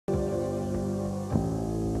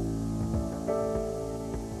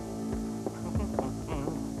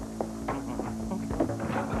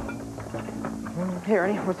Hey,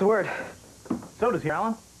 Ernie, what's the word? Soda's here,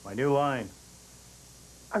 Alan. My new line.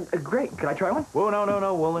 Great. Can I try one? Whoa,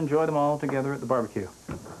 no. We'll enjoy them all together at the barbecue.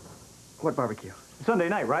 What barbecue? Sunday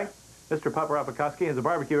night, right? Mr. Paparazzi has a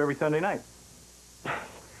barbecue every Sunday night.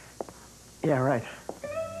 Yeah, right.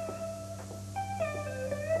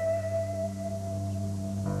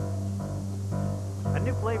 A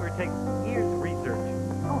new flavor takes years of research.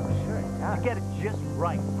 Oh, sure, yeah. To get it just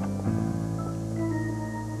right.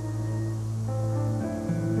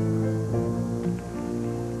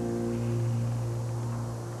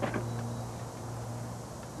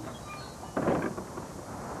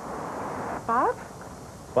 Bob?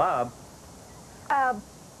 Bob?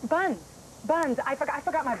 Buns. Buns. I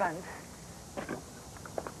forgot my buns.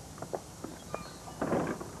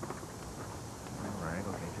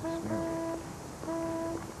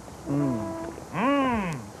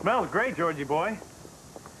 Smells great, Georgie boy.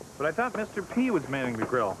 But I thought Mr. P was manning the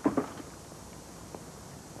grill.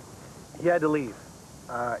 He had to leave.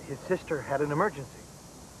 His sister had an emergency.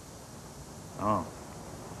 Oh.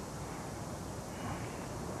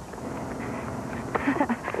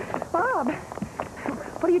 Bob,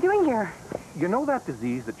 what are you doing here? You know that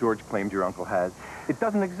disease that George claimed your uncle has? It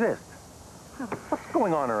doesn't exist. What's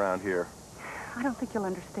going on around here? I don't think you'll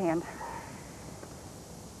understand.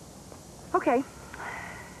 Okay.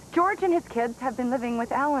 George and his kids have been living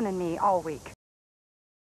with Alan and me all week.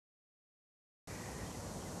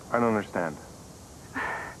 I don't understand.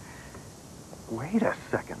 Wait a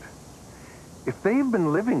second. If they've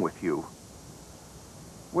been living with you,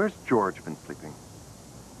 where's George been sleeping?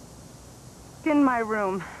 In my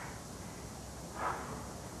room.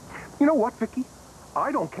 You know what, Vicky?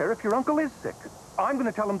 I don't care if your uncle is sick. I'm going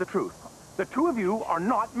to tell him the truth. The two of you are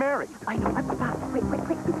not married. I know. Bob, wait.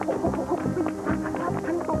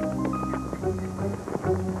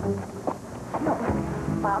 No,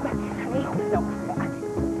 Bob, honey, no.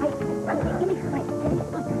 Hey, give me some.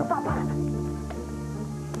 Bob.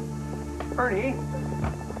 Ernie?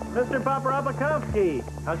 Mr. Paparazzi,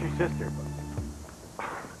 how's your sister?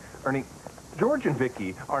 Ernie, George and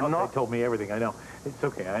Vicky are not... They told me everything, I know. It's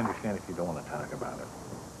okay, I understand if you don't want to talk about it.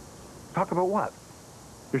 Talk about what?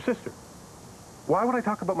 Your sister. Why would I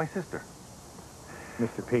talk about my sister?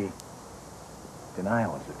 Mr. P,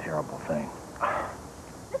 denial is a terrible thing.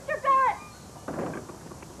 Mr. Barrett!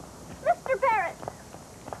 Mr. Barrett!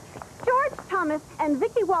 George Thomas and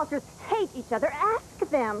Vicky Walters hate each other. Ask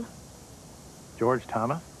them. George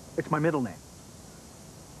Thomas? It's my middle name.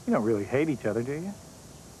 You don't really hate each other, do you?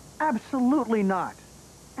 Absolutely not.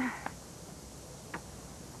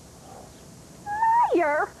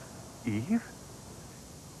 Liar! Eve?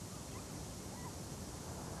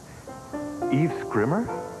 Eve Scrimmer?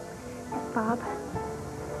 Bob.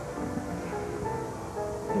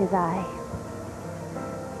 It is I.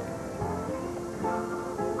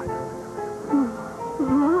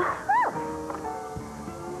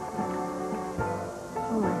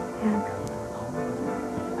 Oh, my God.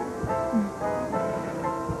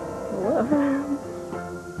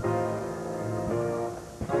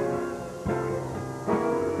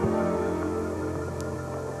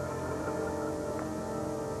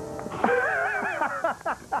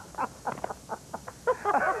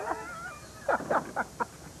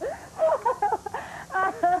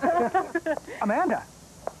 Amanda.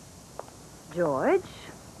 George?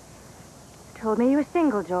 You told me you were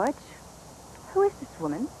single, George. Who is this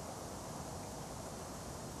woman?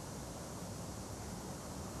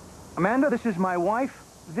 Amanda, this is my wife,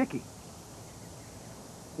 Vicky.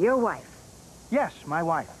 Your wife. Yes, my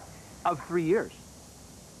wife. Of 3 years.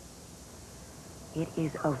 It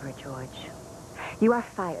is over, George. You are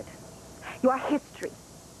fired. You are history.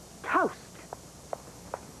 Toast.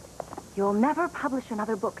 You'll never publish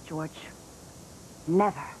another book, George.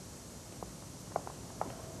 Never.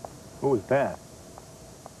 Who was that?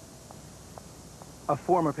 A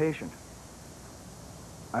former patient.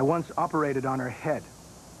 I once operated on her head.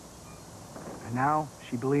 And now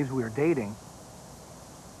she believes we are dating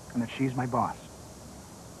and that she's my boss.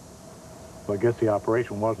 Well, I guess the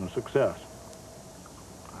operation wasn't a success.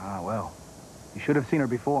 Ah, well. You should have seen her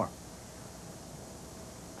before.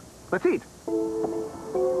 Let's eat.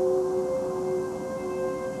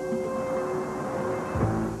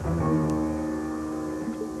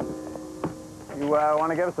 You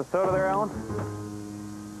want to give us a soda there, Alan?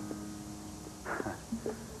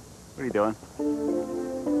 What are you doing?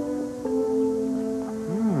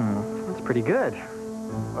 That's pretty good.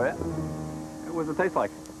 Oh, yeah? What does it taste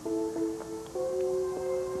like?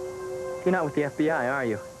 You're not with the FBI, are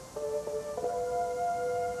you?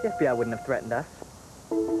 The FBI wouldn't have threatened us.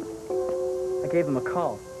 I gave them a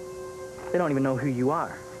call. They don't even know who you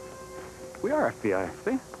are. We are FBI,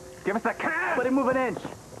 see? Give us that cash! Let him move an inch.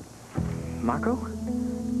 Marco?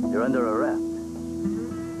 You're under arrest.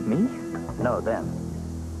 Me? No, them.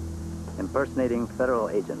 Impersonating federal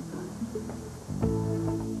agents.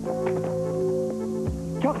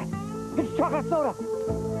 Chocolate! It's chocolate soda!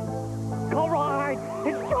 All right!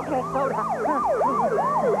 It's chocolate soda!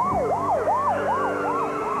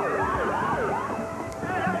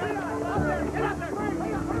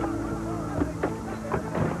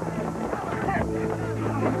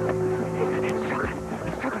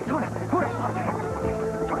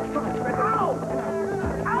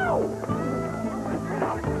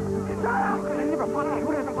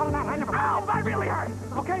 Ow, that really hurt.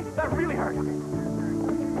 Okay, that really hurt.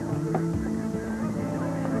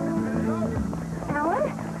 Alan,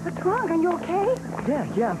 what's wrong? Are you okay?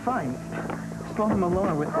 Yeah, I'm fine. Sloan and Malone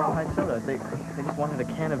are with Rawhide Soda. They just wanted a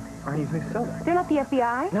can of Ernie's new soda. They're not the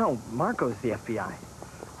FBI? No, Marco's the FBI.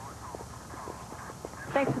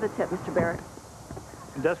 Thanks for the tip, Mr. Barrett.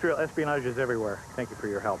 Industrial espionage is everywhere. Thank you for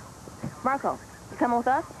your help. Marco, you coming with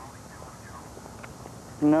us?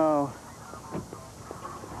 No.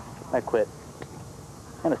 I quit.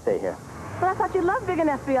 I'm gonna stay here. But I thought you loved being an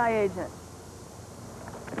FBI agent.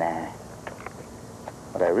 Nah.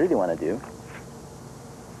 What I really want to do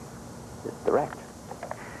is direct.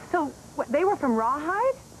 So, what, they were from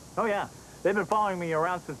Rawhide? Oh, yeah. They've been following me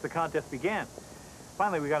around since the contest began.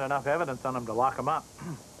 Finally, we got enough evidence on them to lock them up.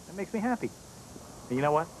 That makes me happy. And you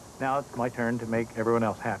know what? Now it's my turn to make everyone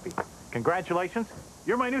else happy. Congratulations.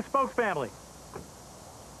 You're my new spokesfamily.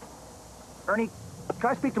 Ernie, can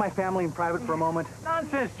I speak to my family in private for a moment?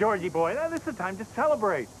 Nonsense, Georgie boy. Now, this is the time to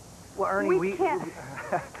celebrate. Well, Ernie, We can't.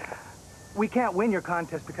 we can't win your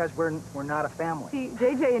contest because we're not a family. See,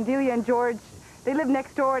 JJ and Delia and George, they live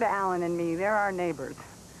next door to Alan and me. They're our neighbors.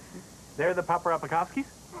 They're the Paparazzi's?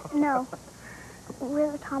 No.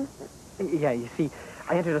 We're the Thomases. Yeah, you see,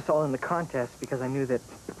 I entered us all in the contest because I knew that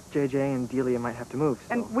JJ and Delia might have to move.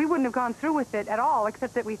 So. And we wouldn't have gone through with it at all,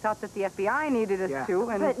 except that we thought that the FBI needed us Yeah. to.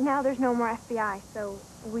 And But now there's no more FBI, so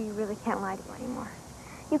we really can't lie to you anymore.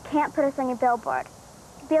 You can't put us on your billboard.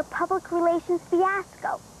 It'd be a public relations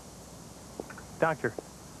fiasco. Doctor,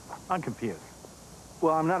 I'm confused.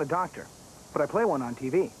 Well, I'm not a doctor, but I play one on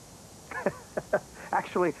TV.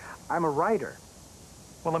 Actually, I'm a writer.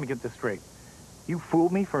 Well, let me get this straight. You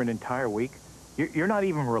fooled me for an entire week? You're not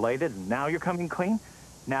even related, and now you're coming clean?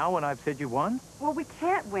 Now, when I've said you won? well, we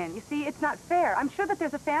can't win. You see, it's not fair. I'm sure that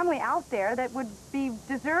there's a family out there that would be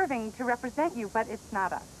deserving to represent you, but it's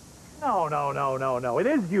not us. No. It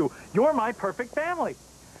is you. You're my perfect family.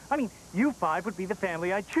 I mean, you five would be the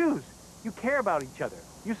family I choose. You care about each other.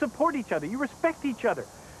 You support each other. You respect each other.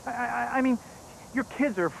 I mean, your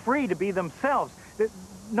kids are free to be themselves.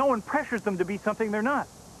 No one pressures them to be something they're not.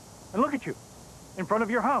 And look at you, in front of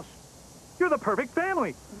your house. You're the perfect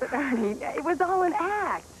family. But, Ernie, it was all an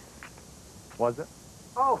act. Was it?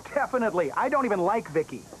 Oh, definitely. I don't even like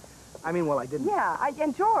Vicky. I mean, well, I didn't. Yeah,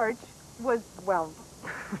 and George was, well,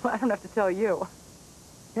 I don't have to tell you.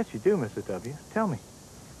 Yes, you do, Mrs. W. Tell me.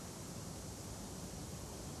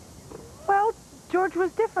 Well, George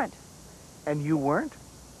was different. And you weren't?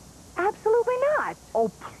 Absolutely not. Oh,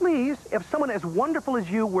 please. If someone as wonderful as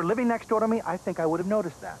you were living next door to me, I think I would have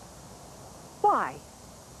noticed that. Why?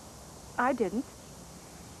 I didn't.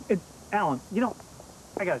 Alan, you know,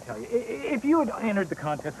 I gotta tell you, if you had entered the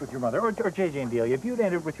contest with your mother, or J.J. and Delia, if you had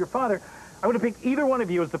entered with your father, I would have picked either one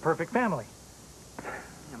of you as the perfect family.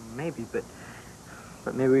 Yeah, maybe, but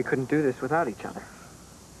maybe we couldn't do this without each other.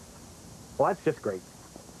 Well, that's just great.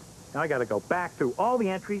 Now I gotta go back through all the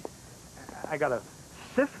entries. I gotta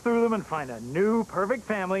sift through them and find a new perfect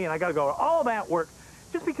family, and I gotta go to all that work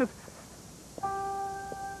just because...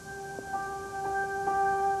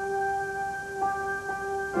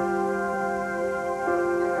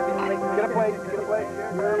 Get a plate. Get a plate.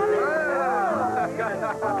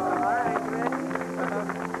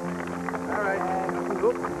 All right.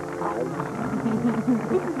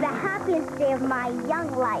 This is the happiest day of my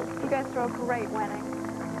young life. You guys throw a great wedding.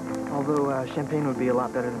 Although champagne would be a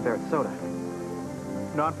lot better than Barrett soda.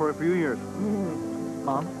 Not for a few years.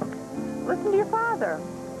 Mom? Listen to your father.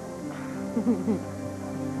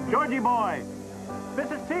 Georgie boy,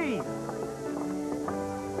 Mrs. T.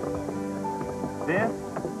 This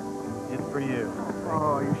is for you.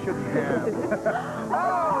 Oh, you shouldn't have.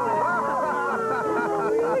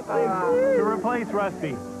 To replace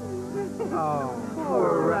Rusty. Oh,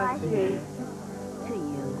 Poor Rusty. To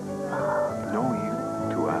you. No,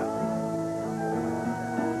 you to us.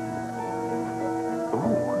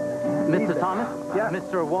 Mr. Thomas? Yes.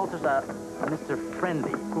 Mr. Walters, Mr.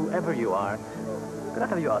 Friendly, whoever you are, could I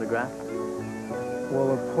have your autograph?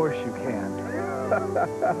 Well, of course you can.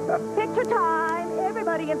 Picture time.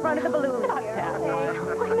 Everybody in front of the balloon. Stop that.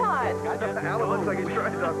 Why not? Alan looks like he's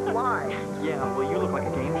trying to fly. Yeah, well, you look like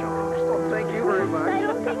a game show. Oh, thank you very much. I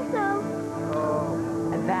don't think so.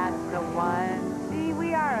 Oh, That's the one. See,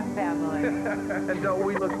 we are a family. don't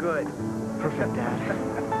we look good? Perfect, Dad.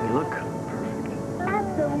 We look perfect.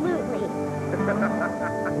 Absolutely.